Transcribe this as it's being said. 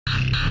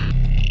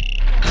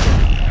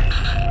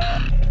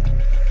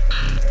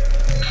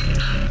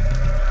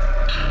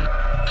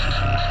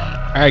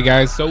Alright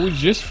guys, so we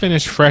just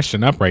finished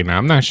freshening up right now.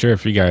 I'm not sure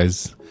if you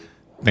guys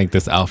think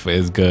this outfit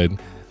is good.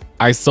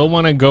 I so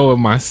want to go with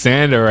my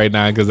sander right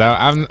now because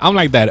I'm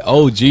like that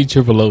OG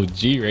triple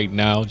OG right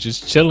now,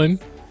 just chilling.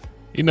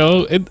 You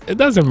know, it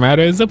doesn't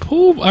matter. It's a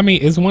pool. I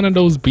mean, it's one of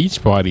those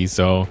beach parties,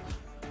 so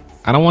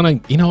I don't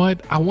want to, you know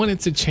what? I wanted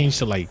to change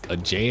to like a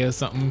J or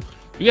something.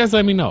 You guys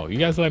let me know. You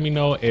guys let me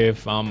know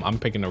if I'm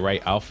picking the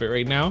right outfit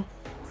right now.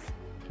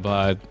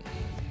 But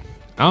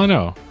I don't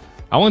know.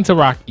 I want to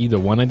rock either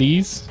one of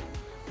these.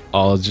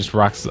 I'll just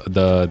rock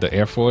the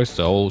Air Force,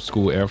 the old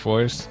school Air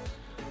Force.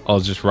 I'll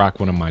just rock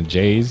one of my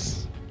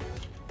J's.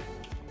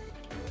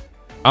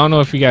 I don't know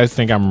if you guys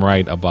think I'm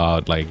right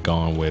about like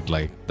going with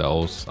like the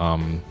old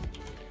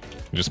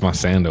just my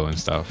sandal and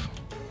stuff.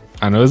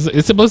 I know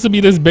it's supposed to be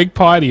this big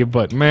party,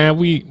 but man,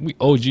 we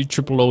OG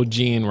triple OG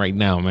in right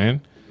now,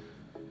 man.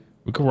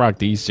 We could rock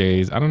these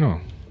J's. I don't know.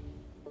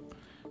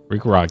 We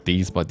could rock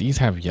these, but these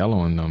have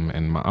yellow in them,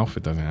 and my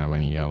outfit doesn't have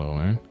any yellow,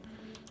 man.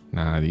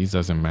 Nah, these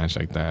doesn't match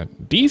like that.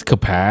 These could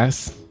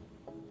pass.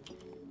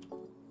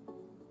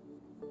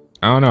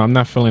 I don't know. I'm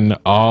not feeling the,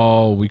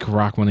 oh, we could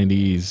rock one of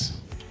these.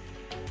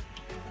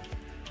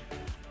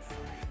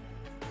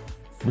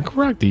 We could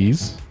rock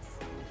these.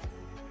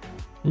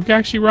 We could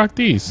actually rock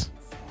these.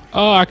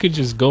 Oh, I could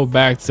just go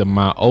back to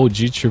my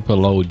OG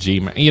triple OG,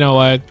 man. You know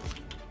what?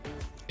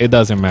 It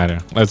doesn't matter.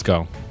 Let's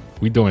go.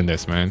 We doing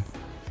this, man.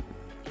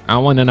 I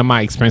don't want none of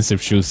my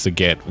expensive shoes to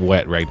get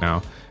wet right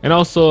now. And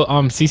also,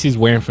 Cece's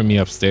wearing for me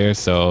upstairs,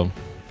 so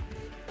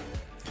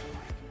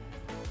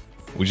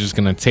we're just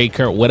gonna take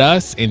her with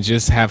us and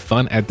just have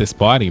fun at this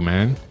party,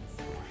 man.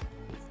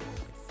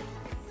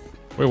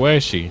 Where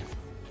is she?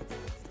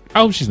 I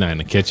hope she's not in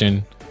the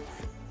kitchen.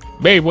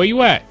 Babe, where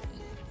you at?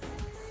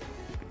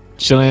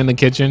 Chilling in the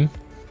kitchen.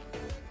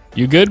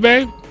 You good,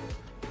 babe?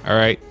 All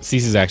right.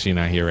 Cece's actually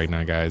not here right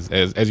now, guys.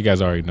 As you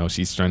guys already know,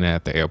 she's stranded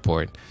at the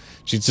airport.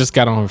 She just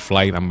got on her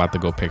flight. I'm about to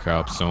go pick her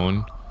up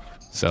soon.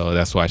 So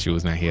that's why she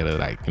was not here to,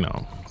 like, you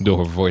know, do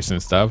her voice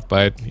and stuff.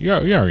 But you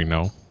already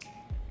know.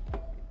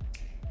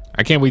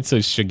 I can't wait till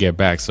she get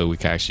back so we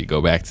can actually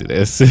go back to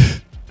this.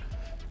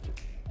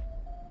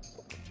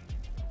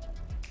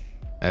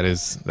 That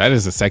is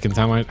the second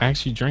time I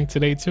actually drank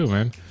today too,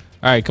 man.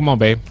 All right, come on,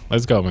 babe.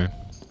 Let's go, man.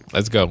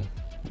 Let's go.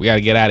 We got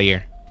to get out of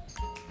here.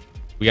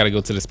 We got to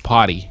go to this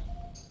party.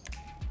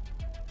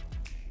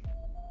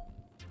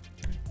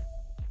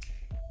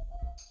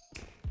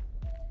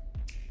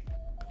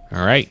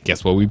 All right,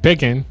 guess what we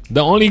picking?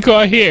 The only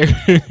car here.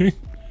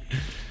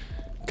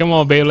 Come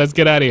on, babe. Let's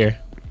get out of here.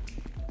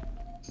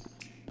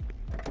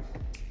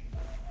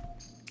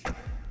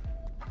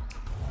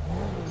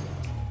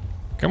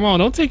 Come on,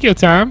 don't take your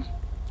time.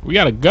 We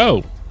gotta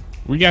go.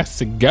 We got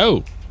to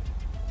go.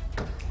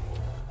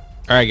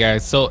 All right,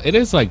 guys. So it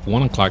is like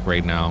 1 o'clock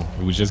right now.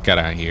 We just got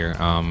out here.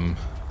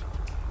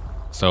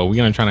 So we're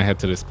gonna try to head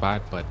to this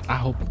spot, but I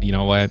hope, you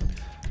know what?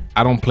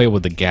 I don't play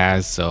with the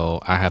gas, so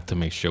I have to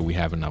make sure we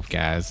have enough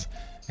gas.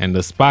 And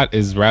the spot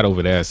is right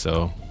over there,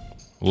 so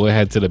we'll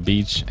head to the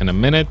beach in a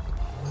minute.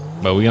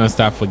 But we're gonna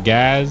stop for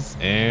gas,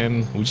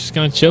 and we're just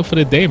gonna chill for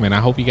the day, man. I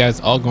hope you guys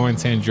all going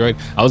to enjoy it.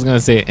 I was gonna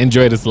say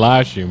enjoy this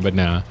live stream, but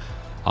nah.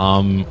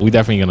 We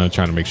definitely gonna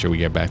try to make sure we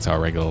get back to our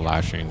regular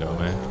live stream, though,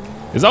 man.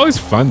 It's always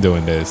fun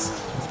doing this.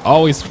 It's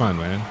always fun,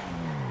 man.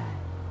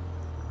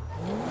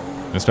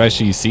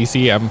 Especially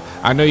Cece.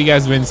 I know you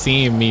guys been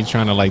seeing me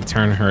trying to like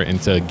turn her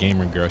into a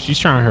gamer girl. She's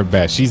trying her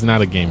best. She's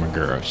not a gamer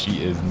girl.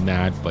 She is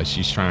not, but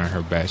she's trying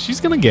her best. She's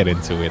gonna get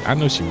into it. I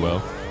know she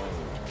will.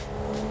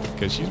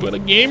 Because she's with a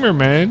gamer,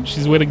 man.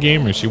 She's with a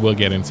gamer. She will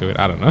get into it.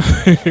 I don't know.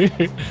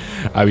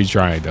 I be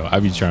trying, though. I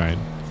be trying.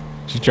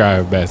 She try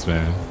her best,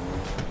 man.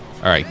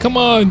 All right, come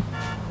on.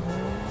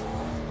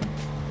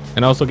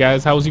 And also,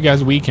 guys, how was you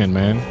guys' weekend,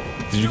 man?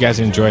 Did you guys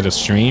enjoy the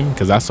stream?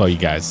 Because I saw you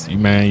guys,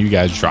 you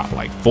guys dropped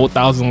like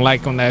 4,000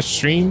 likes on that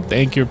stream.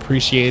 Thank you,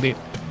 appreciate it.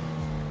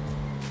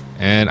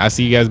 And I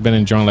see you guys been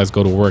enjoying Let's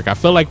Go to Work. I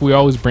feel like we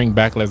always bring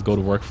back Let's Go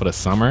to Work for the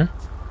summer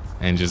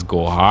and just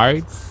go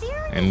hard.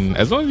 And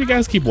as long as you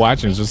guys keep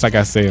watching, just like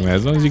I say, man,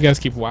 as long as you guys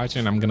keep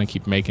watching, I'm gonna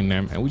keep making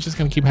them, and we're just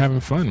gonna keep having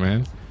fun,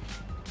 man.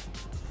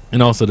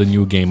 And also the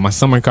new game, my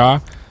summer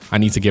car, I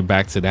need to get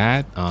back to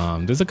that.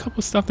 There's a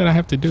couple stuff that I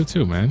have to do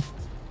too, man.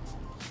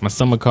 My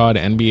summer car,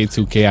 the NBA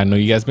 2K. I know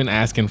you guys been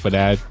asking for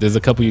that. There's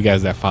a couple of you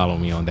guys that follow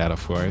me on that,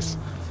 of course.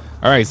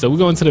 All right, so we're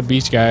going to the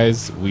beach,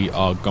 guys. We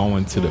are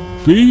going to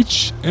the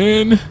beach,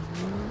 and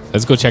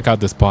let's go check out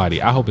this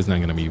party. I hope it's not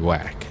gonna be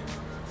whack.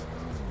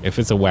 If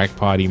it's a whack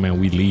party, man,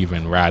 we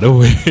leaving right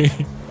away.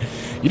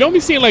 You don't be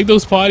seeing like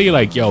those party,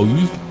 like, yo,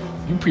 you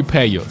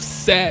prepare your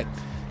set,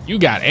 you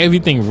got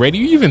everything ready,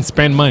 you even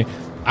spend money.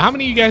 How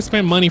many of you guys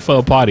spend money for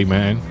a party,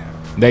 man,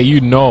 that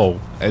you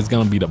know is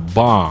gonna be the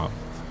bomb?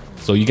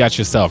 So you got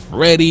yourself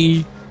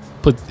ready,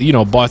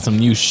 bought some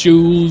new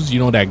shoes. You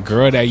know, that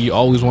girl that you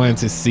always wanted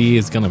to see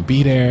is gonna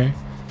be there.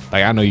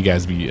 Like, I know you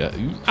guys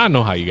I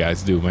know how you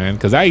guys do, man,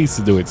 because I used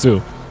to do it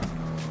too.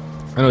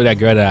 I know that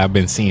girl that I've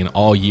been seeing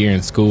all year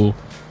in school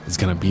is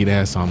gonna be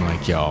there, so I'm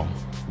like, yo,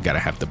 gotta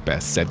have the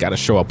best set. Gotta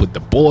show up with the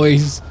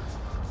boys,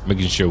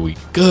 making sure we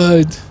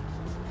good,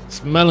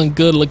 smelling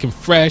good, looking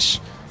fresh.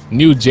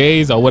 New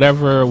J's or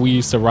whatever we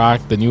used to rock,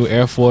 the new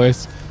Air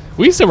Force.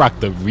 We used to rock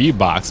the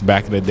Reeboks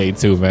back in the day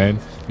too, man.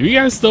 Do you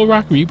guys still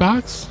rock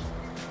Reeboks?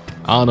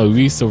 I don't know.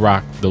 We used to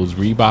rock those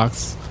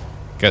Reeboks.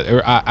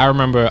 I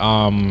remember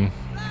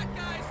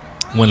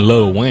when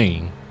Lil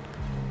Wayne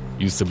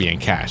used to be in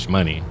Cash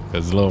Money,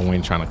 because Lil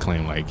Wayne trying to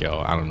claim like, yo,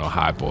 I don't know,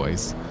 Hot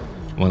Boys.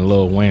 When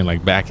Lil Wayne,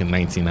 like back in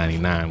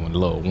 1999, when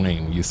Lil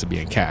Wayne used to be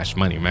in Cash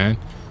Money, man.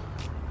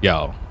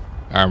 Yo,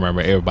 I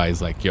remember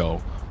everybody's like,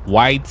 yo,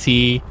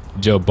 YT,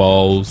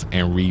 Jabos,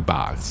 and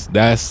Reeboks.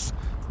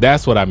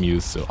 That's what I'm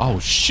used to. Oh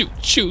shoot!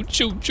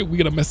 We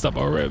gonna mess up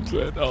our rims,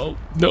 man. Oh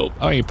nope,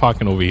 I ain't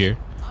parking over here.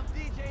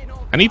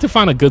 I need to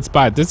find a good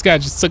spot. This guy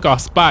just took our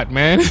spot,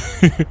 man.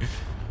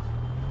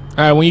 All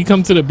right, when you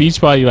come to the beach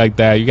party like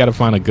that, you gotta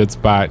find a good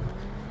spot.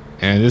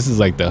 And this is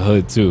like the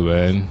hood too,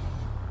 man.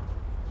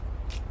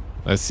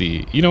 Let's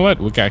see. You know what?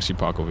 We can actually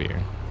park over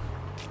here.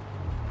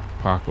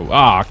 Park over.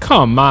 Ah,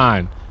 come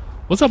on.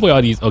 What's up with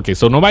all these? Okay,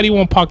 so nobody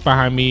won't park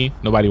behind me.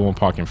 Nobody won't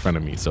park in front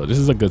of me. So this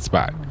is a good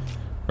spot.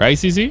 Right,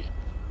 CC?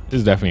 This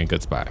is definitely a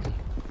good spot.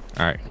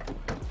 All right.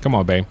 Come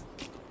on, babe.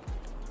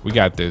 We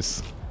got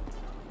this.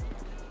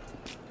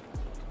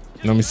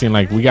 You know what I'm saying?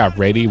 Like, we got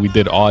ready. We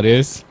did all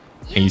this.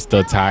 And you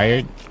still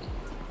tired.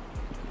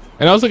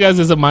 And also, guys,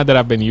 there's a mod that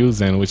I've been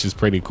using, which is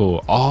pretty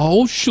cool.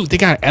 Oh, shoot. They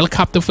got a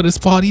helicopter for this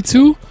party,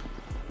 too?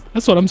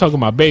 That's what I'm talking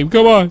about, babe.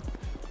 Come on.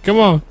 Come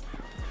on.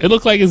 It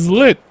looks like it's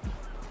lit.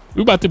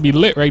 We about to be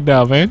lit right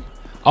now, man.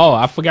 Oh,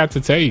 I forgot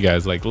to tell you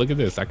guys, like, look at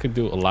this. I could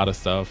do a lot of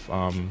stuff.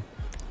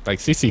 Like,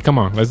 CC, come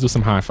on. Let's do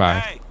some high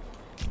five. Hey.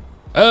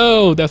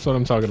 Oh, that's what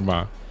I'm talking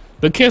about.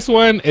 The kiss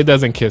one, it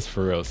doesn't kiss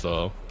for real,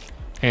 so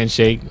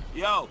handshake.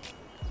 Yo.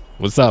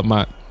 What's up,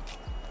 Mott?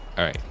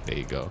 All right, there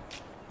you go.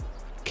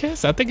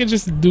 Kiss. I think it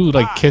just do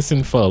like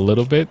kissing for a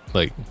little bit.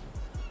 Like,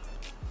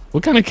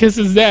 what kind of kiss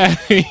is that?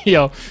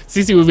 Yo,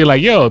 CC would be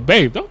like, yo,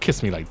 babe, don't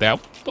kiss me like that.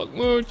 What the fuck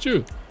wrong with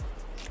you?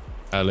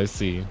 Let's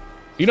see.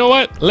 You know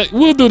what?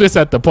 We'll do this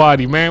at the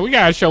party, man. We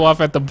gotta show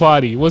off at the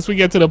party. Once we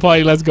get to the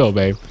party, let's go,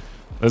 babe.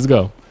 Let's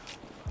go.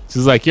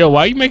 She's like, yo,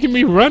 why are you making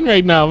me run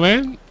right now,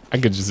 man? I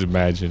could just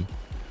imagine.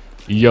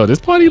 Yo, this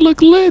party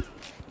look lit.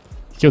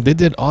 Yo, they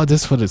did all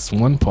this for this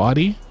one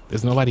party?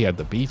 There's nobody at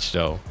the beach,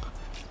 though.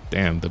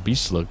 Damn, the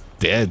beach look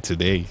dead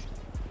today.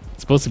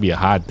 It's supposed to be a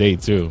hot day,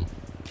 too.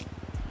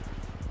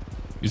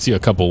 You see a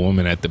couple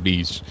women at the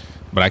beach,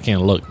 but I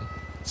can't look.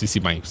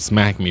 CC might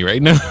smack me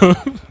right now.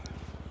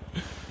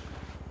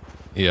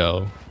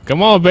 Yo,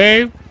 come on,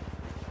 babe.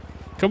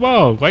 Come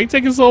on. Why you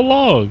taking so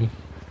long?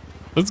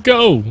 Let's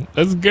go.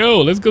 Let's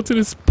go. Let's go to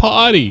this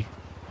party.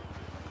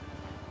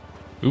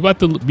 We're about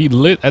to be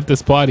lit at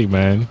this party,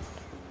 man.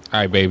 All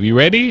right, babe. You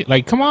ready?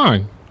 Like, come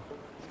on.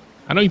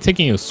 I know you're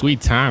taking your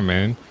sweet time,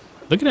 man.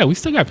 Look at that. We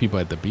still got people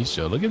at the beach,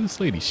 though. Look at this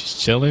lady. She's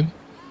chilling.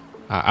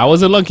 I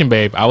wasn't looking,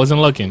 babe. I wasn't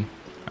looking.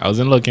 I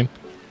wasn't looking.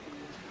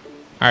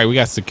 All right, we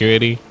got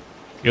security.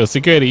 Yo,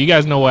 security, you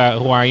guys know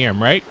who I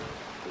am, right?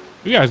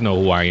 You guys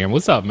know who I am.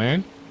 What's up,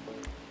 man?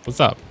 What's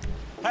up?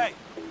 Hey,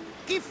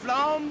 keep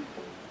flum.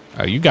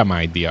 Oh, you got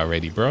my ID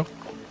already, bro.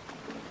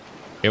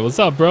 Hey, what's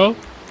up, bro?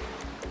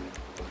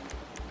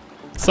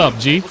 What's up,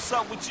 G? What's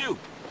up with you?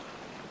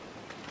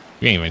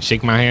 You ain't even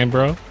shake my hand,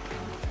 bro.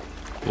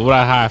 What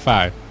about a high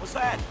five? What's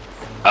that?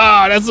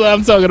 Ah, that's what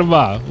I'm talking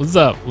about. What's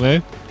up,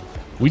 man?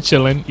 We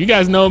chilling. You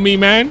guys know me,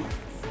 man.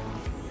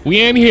 We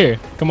in here.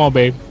 Come on,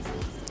 babe.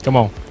 Come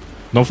on.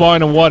 Don't fall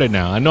in the water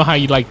now. I know how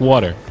you like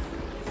water.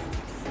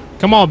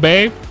 Come on,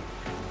 babe.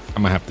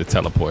 I'm gonna have to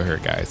teleport her,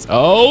 guys.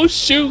 Oh,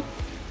 shoot.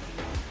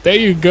 There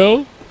you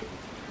go.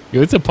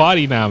 Yo, it's a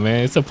party now,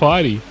 man. It's a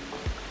party.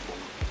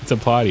 It's a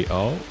party.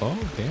 Oh,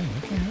 damn.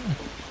 Okay.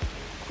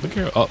 Look at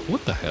her. Oh,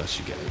 what the hell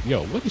she got?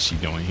 Yo, what is she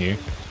doing here?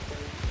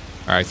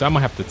 All right, so I'm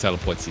gonna have to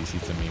teleport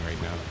CC to me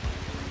right now,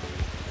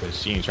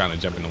 because she ain't trying to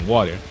jump in the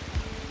water.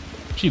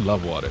 She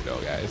love water though,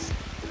 guys.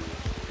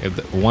 If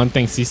the one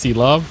thing CC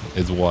love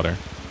is water.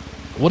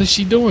 What is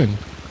she doing?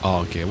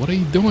 Oh, okay. What are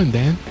you doing,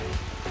 Dan?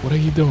 What are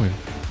you doing?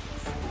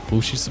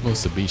 Who's she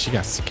supposed to be? She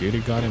got security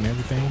guard and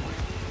everything.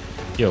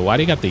 Yo, why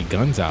they got their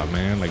guns out,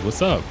 man? Like,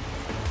 what's up?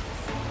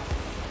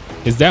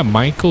 Is that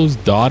Michael's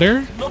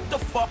daughter? Look the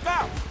fuck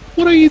out.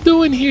 What are you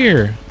doing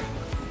here?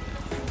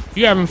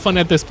 You having fun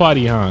at this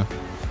party, huh?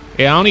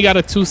 Yeah, I only got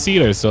a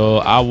 2-seater, so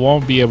I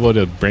won't be able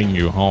to bring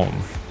you home.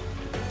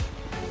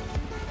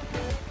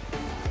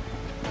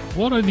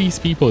 What are these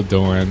people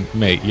doing?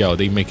 Mate, yo,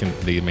 they making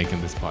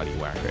this party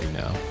whack right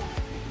now.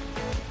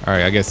 All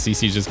right, I guess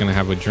CC's just gonna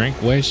have a drink.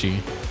 Where is she?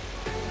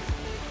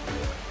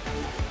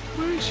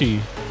 Where is she?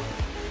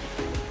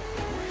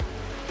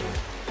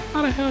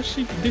 How the hell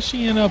did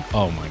she end up?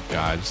 Oh my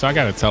God! So I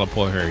gotta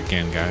teleport her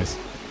again, guys.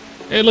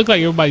 It looked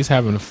like everybody's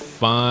having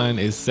fun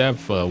except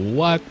for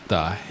what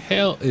the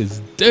hell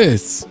is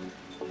this?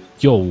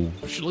 Yo,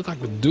 she look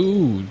like a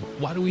dude.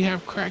 Why do we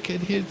have crackhead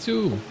here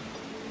too?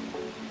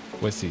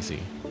 Where's CC?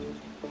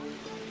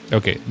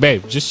 Okay,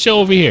 babe, just chill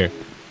over here.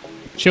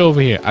 Chill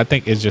over here. I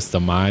think it's just a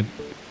mod.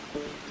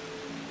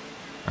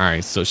 All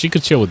right, so she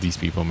could chill with these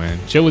people, man.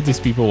 Chill with these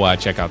people while I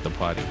check out the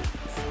party.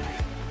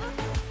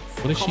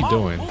 What is she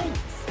doing?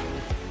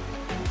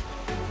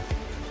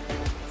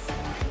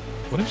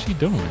 What is she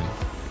doing?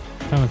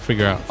 I'm trying to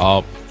figure out. Oh,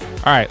 all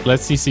right.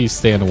 Let's see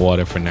stay in the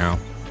water for now.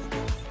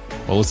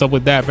 Well, what's up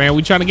with that, man?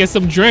 We trying to get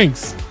some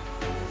drinks.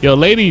 Yo,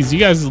 ladies, you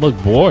guys look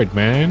bored,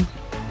 man.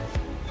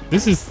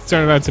 This is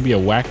turning out to be a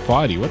whack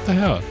party. What the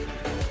hell?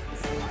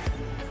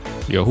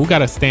 Yo, who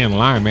gotta stay in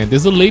line, man?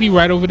 There's a lady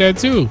right over there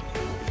too.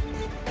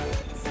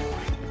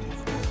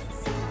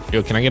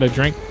 Yo, can I get a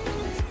drink?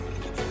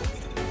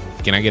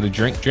 Can I get a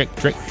drink?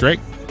 Drink.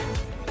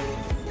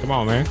 Come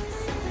on, man.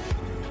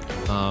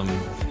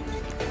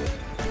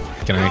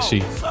 Can I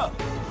actually?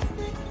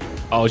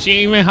 Oh, she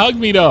ain't even hugged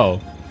me though.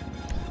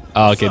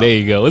 Oh, okay, there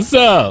you go. What's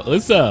up?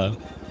 What's up?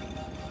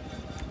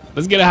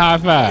 Let's get a high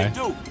five.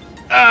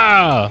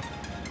 Ah!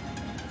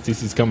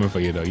 CC's coming for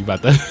you though. You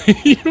about to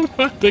you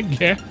about to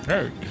get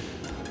hurt.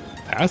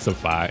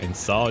 Pacify,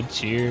 insult,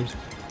 cheers.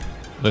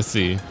 Let's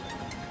see.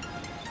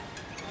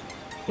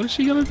 What is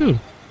she gonna do?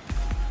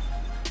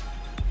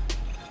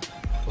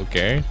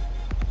 Okay.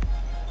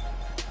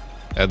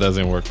 That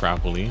doesn't work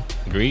properly.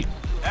 Greet.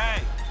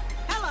 Hey.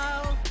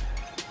 Hello.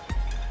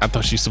 I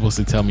thought she's supposed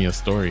to tell me a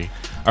story.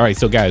 All right,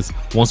 so guys,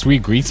 once we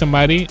greet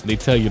somebody, they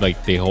tell you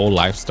like their whole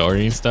life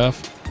story and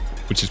stuff,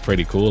 which is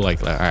pretty cool.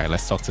 Like all right,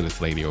 let's talk to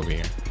this lady over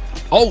here.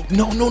 Oh,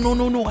 no,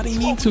 I didn't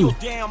mean to.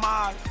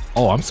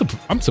 Oh, I'm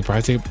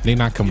surprised they're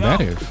not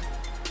combative.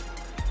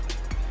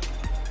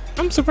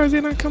 I'm surprised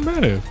they're not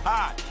combative.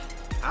 Hi.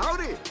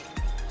 Howdy.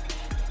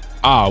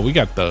 Ah, we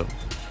got the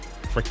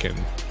freaking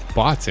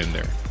bots in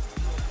there.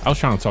 I was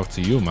trying to talk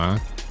to you,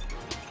 man.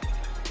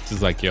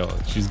 She's like, yo,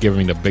 she's giving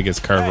me the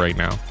biggest curve right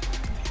now.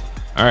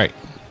 All right.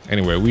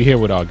 Anyway, we here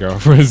with our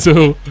girlfriends,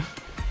 so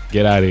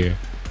get out of here.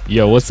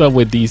 Yo, what's up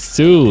with these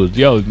two?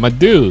 Yo, my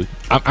dude.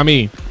 I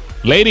mean,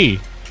 lady.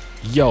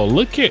 Yo,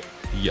 look at.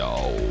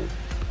 Yo.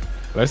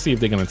 Let's see if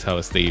they're going to tell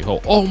us they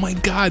hold. Oh, my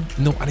God.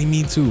 No, I didn't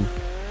mean to.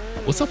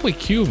 What's up with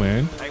Q,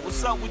 man? Hey,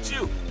 what's up with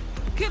you?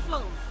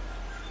 Kiflo.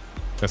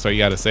 That's all you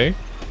got to say?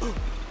 Oh,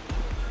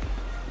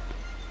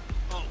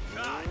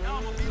 God. Now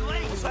I'm going to be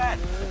late. What's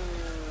happening?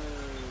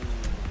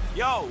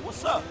 Yo,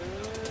 what's up?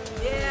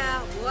 Yeah,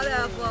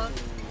 whatever.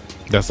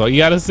 That's all you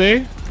got to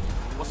say?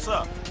 What's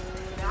up?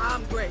 Yeah,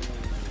 I'm great.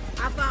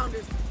 I found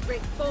this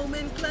great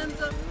foaming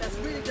cleanser that's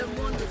really done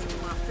wonders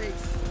for my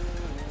face.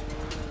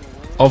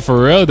 Oh,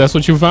 for real? That's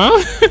what you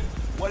found?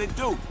 What it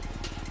do?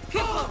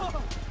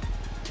 Kiflo.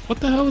 What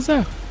the hell was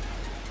that?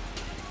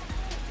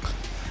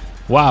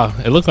 Wow,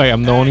 it looks like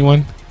I'm the only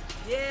one.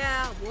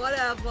 Yeah,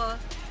 whatever.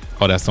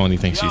 Oh, that's the only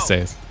thing she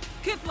says.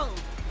 Kiflo.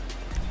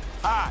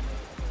 Hi.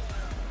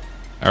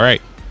 All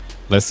right,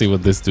 let's see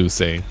what this dude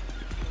say.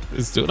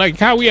 This dude, like,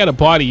 how we at a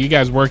party? You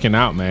guys working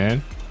out,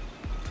 man?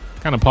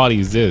 What kind of party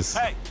is this?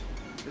 Hey.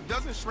 It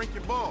doesn't shrink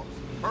your balls.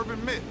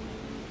 Urban myth.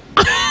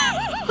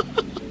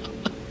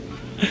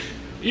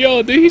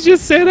 Yo, did he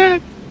just say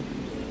that?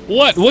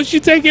 What you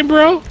taking,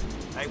 bro?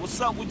 Hey,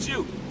 what's up with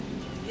you?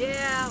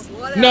 Yeah,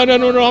 whatever.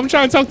 No. I'm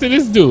trying to talk to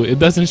this dude. It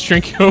doesn't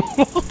shrink your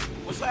balls.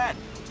 What's that?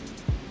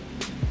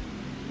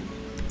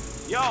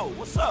 Yo,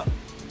 what's up?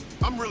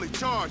 I'm really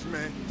charged,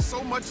 man.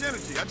 So much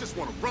energy. I just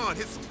want to run,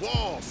 hit some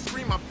walls,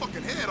 scream my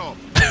fucking head off.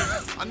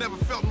 I never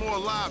felt more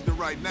alive than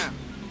right now.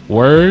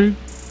 Word?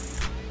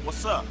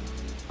 What's up?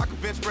 I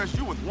could bench press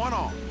you with one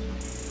arm.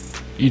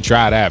 You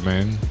try that,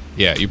 man.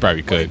 Yeah, you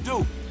probably What could. it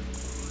do?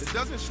 It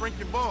doesn't shrink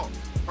your balls.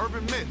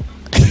 Urban myth.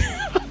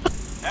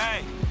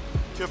 Hey.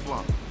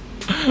 Teflon.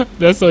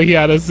 That's what he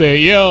had to say.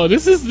 Yo,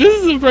 this is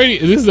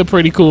a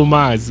pretty cool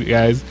mods,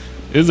 guys.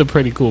 This is a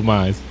pretty cool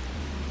mods.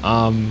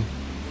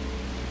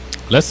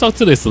 Let's talk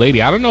to this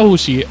lady. I don't know who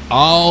she.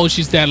 Oh,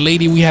 she's that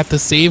lady we had to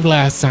save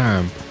last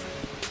time.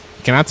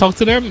 Can I talk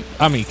to them?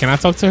 I mean, can I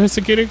talk to her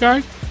security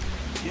guard?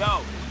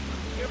 Yo.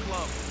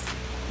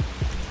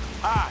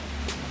 Hi.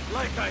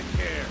 Like I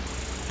care.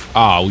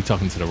 Oh, we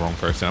talking to the wrong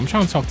person. I'm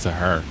trying to talk to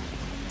her.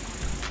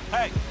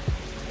 Hey.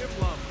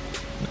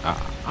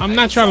 I'm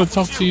not trying to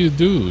talk to you,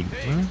 dude.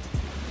 Huh? I'm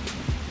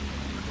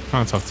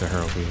trying to talk to her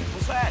over here.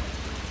 What's that?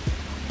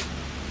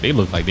 They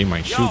look like they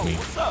might Yo, shoot me.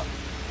 what's up?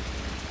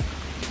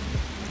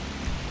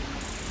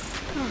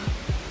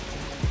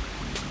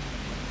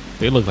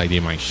 They look like they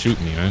might shoot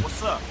me, man.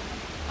 What's up?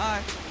 Hi.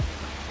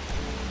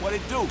 What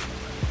it do?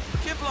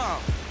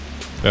 Kiflon.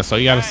 That's all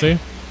you gotta say?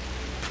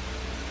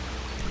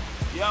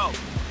 Yo. All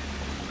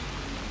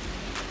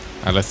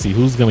right, let's see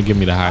who's gonna give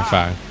me the high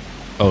five.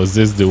 Oh, is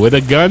this dude with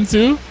a gun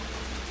too?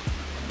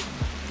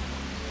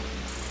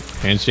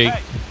 Handshake.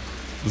 Hey.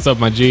 What's up,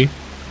 my G?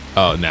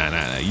 Oh,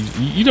 nah.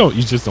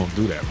 You just don't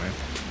do that, man.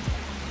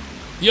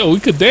 Yo, we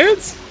could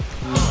dance?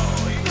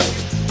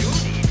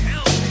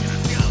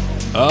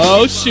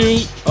 Oh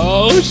shoot.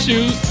 Oh,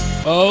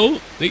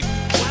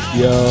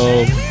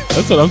 yo,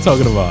 that's what I'm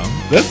talking about.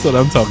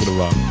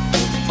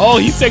 Oh,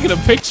 he's taking a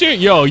picture?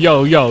 Yo.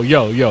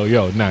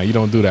 Nah, you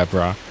don't do that,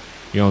 bro.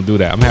 You don't do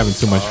that. I'm having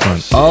too much fun.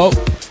 Oh.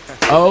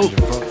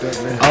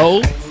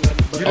 Oh,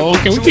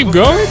 can we keep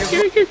going?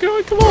 Can we keep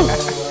going? Come on.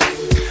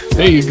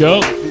 There you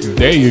go.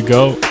 There you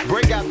go.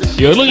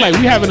 Yo, it look like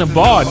we having a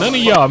ball. None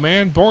of y'all,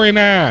 man. Boring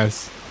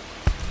ass.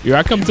 Yo,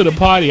 I come to the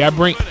party. I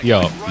bring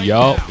yo.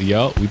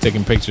 We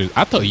taking pictures.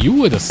 I thought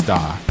you were the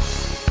star.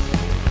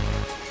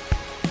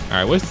 All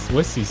right, what's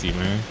CC,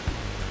 man?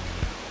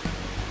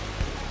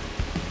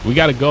 We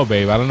gotta go,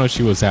 babe. I don't know if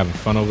she was having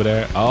fun over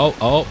there.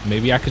 Oh,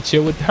 maybe I could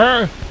chill with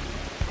her.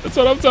 That's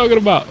what I'm talking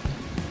about.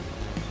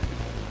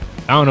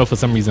 I don't know, for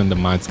some reason the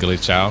mine's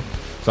glitch out,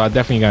 so I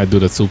definitely gotta do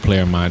the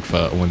 2-player mine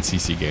for when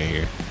CC get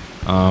here.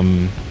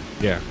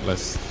 Yeah,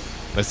 let's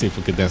see if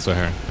we could dance with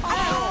her.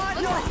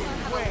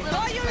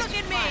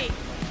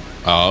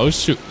 Oh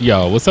shoot,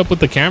 yo, what's up with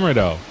the camera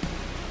though?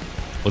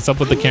 What's up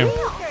with the camera?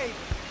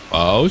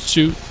 Oh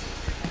shoot.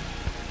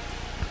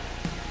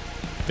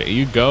 There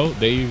you go.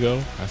 There you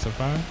go. That's a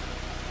fine.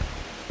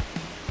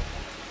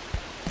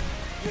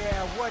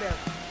 Yeah, whatever.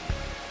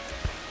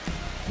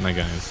 I'm not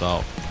gonna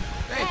insult.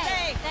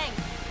 Hey, thanks.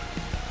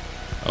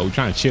 Oh, we're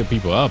trying to cheer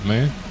people up,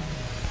 man.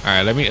 All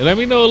right, let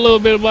me know a little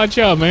bit about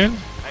y'all, man.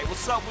 Hey,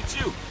 what's up with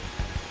you?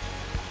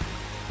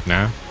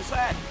 Nah. What's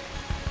that?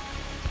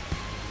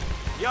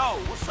 Yo,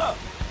 what's up?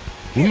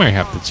 We might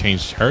have to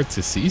change her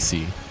to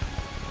CC.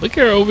 Look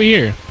at her over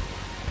here.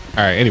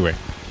 All right, anyway.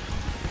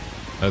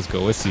 Let's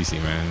go with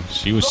CC, man.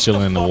 She was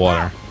chilling in the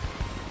water.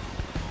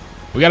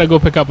 We gotta go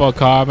pick up our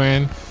car,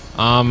 man.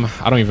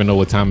 I don't even know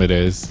what time it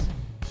is.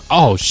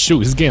 Oh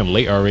shoot, it's getting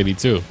late already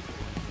too.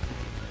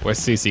 Where's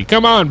CC?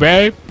 Come on,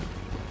 babe.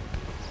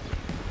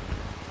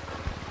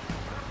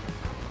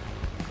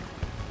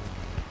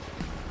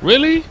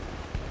 Really?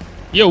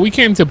 Yo, we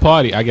came to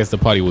party. I guess the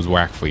party was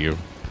whack for you.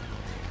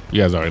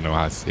 You guys already know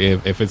how.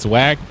 If it's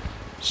whack,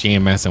 she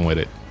ain't messing with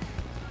it.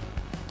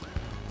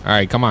 All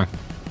right, come on.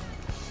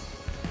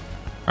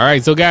 All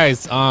right, so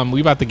guys,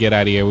 we about to get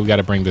out of here. We got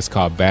to bring this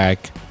car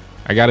back.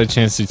 I got a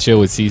chance to chill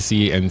with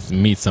CC and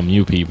meet some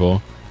new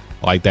people.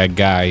 Like that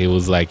guy, he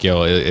was like,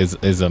 yo,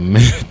 it's a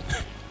myth.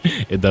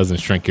 It doesn't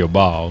shrink your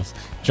balls.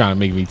 Trying to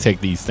make me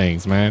take these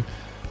things, man.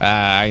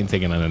 I ain't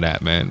taking none of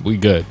that, man. We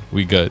good.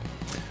 We good.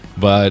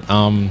 But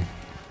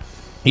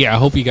yeah, I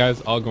hope you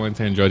guys are going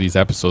to enjoy these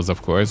episodes,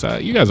 of course.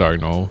 You guys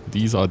already know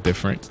these are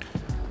different.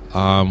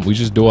 We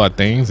just do our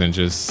things and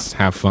just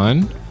have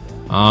fun.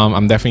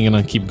 I'm definitely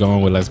gonna keep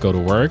going with Let's Go to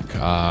Work.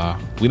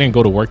 We didn't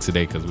go to work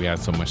today because we had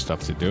so much stuff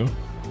to do,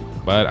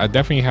 but I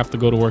definitely have to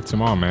go to work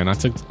tomorrow, man. I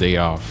took the day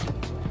off.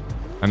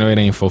 I know it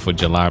ain't 4th of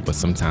July, but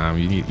sometimes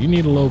you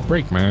need a little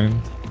break,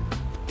 man.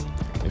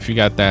 If you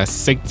got that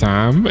sick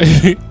time.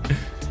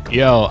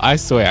 Yo, I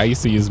swear I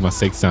used to use my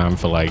sick time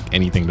for like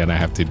anything that I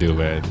have to do,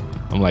 man.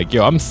 I'm like,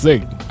 yo, I'm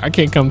sick, I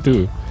can't come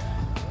through.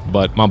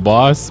 But me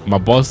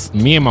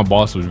and my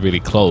boss was really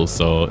close,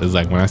 so it's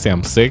like when I say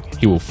I'm sick,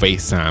 he will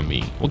FaceTime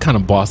me. What kind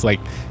of boss? Like,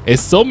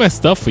 it's so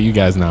messed up for you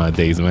guys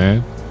nowadays,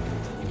 man.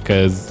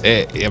 Because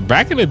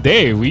back in the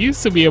day, we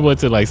used to be able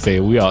to like say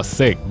we are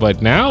sick,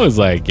 but now it's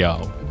like,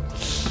 yo,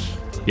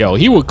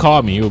 he would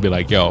call me. He would be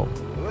like, yo,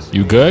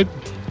 you good?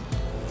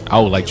 I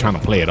would like trying to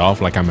play it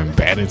off like I'm in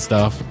bed and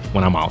stuff.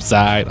 When I'm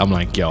outside, I'm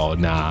like, yo,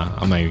 nah,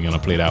 I'm not even gonna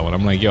play that one.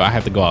 I'm like, yo, I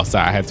have to go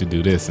outside. I have to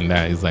do this and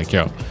that. He's like,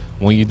 yo,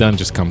 when you're done,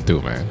 just come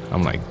through, man.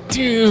 I'm like,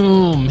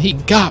 damn, he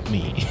got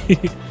me.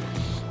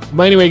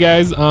 But anyway,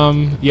 guys,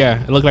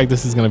 yeah, it looked like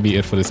this is gonna be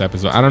it for this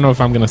episode. I don't know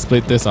if I'm gonna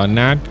split this or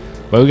not,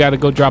 but we gotta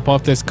go drop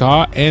off this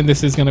car, and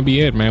this is gonna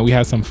be it, man. We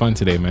had some fun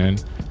today, man.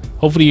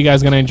 Hopefully you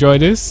guys gonna enjoy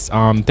this.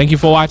 Thank you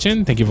for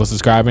watching. Thank you for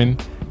subscribing.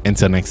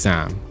 Until next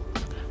time.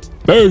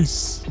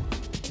 Peace.